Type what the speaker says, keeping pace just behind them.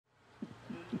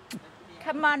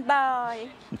Come on, boy.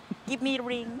 Give me a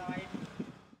ring.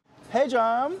 Hey,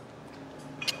 Jom.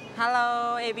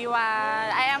 Hello, everyone.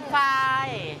 I am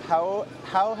fine.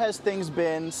 How has things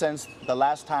been since the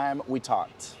last time we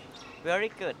talked? Very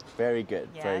good. Very good.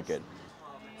 Yes. Very good.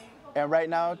 And right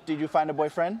now, did you find a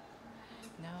boyfriend?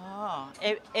 No.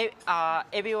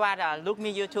 Everyone look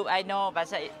me YouTube. I know, but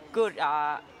say good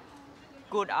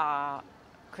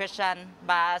question,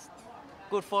 but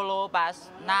good follow. But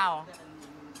now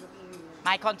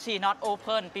my country not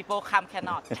open. People come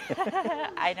cannot.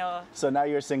 I know. So now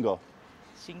you're single.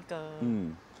 Single.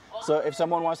 So if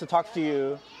someone wants to talk to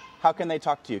you, how can they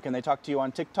talk to you? Can they talk to you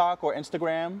on TikTok or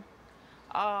Instagram?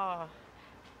 Oh,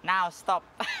 now stop.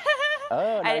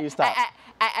 Oh, now you stop.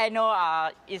 I know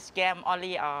Instagram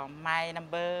only my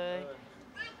number.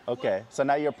 Okay, so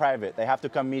now you're private. They have to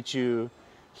come meet you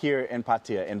here in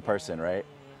Pattaya in person, right?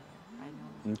 I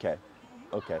know. Okay,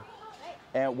 okay.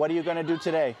 And what are you gonna do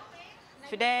today?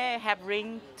 Today have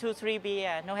drink 2-3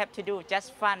 beer. No have to do,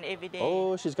 just fun every day.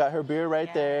 Oh, she's got her beer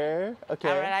right there. Okay.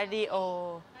 Already,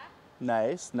 oh.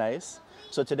 Nice, nice.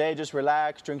 So today just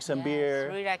relax, drink some beer,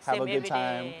 relax, have same a good every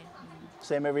time. day.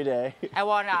 Same every day. I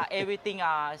want everything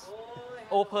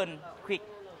open, quick.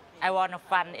 I want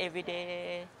fun every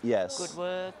day. Yes. Good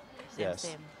work,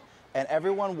 same. And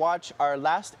everyone watch our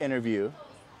last interview.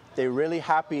 They're really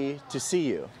happy to see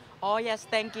you. Oh yes,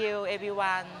 thank you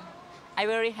everyone. I'm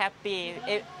very happy.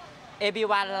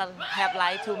 Everyone have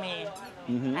liked to me.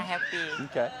 I'm happy.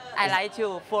 Okay. I like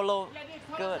to follow.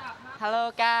 Good. Hello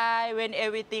guys, when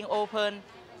everything open,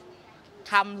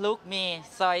 come look me.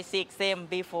 Soy 6 same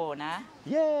before, nah.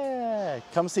 Yeah.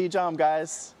 Come see Jom,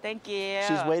 guys. Thank you.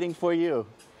 She's waiting for you.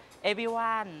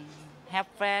 Everyone have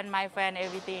friend, my friend,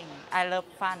 everything. I love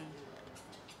fun.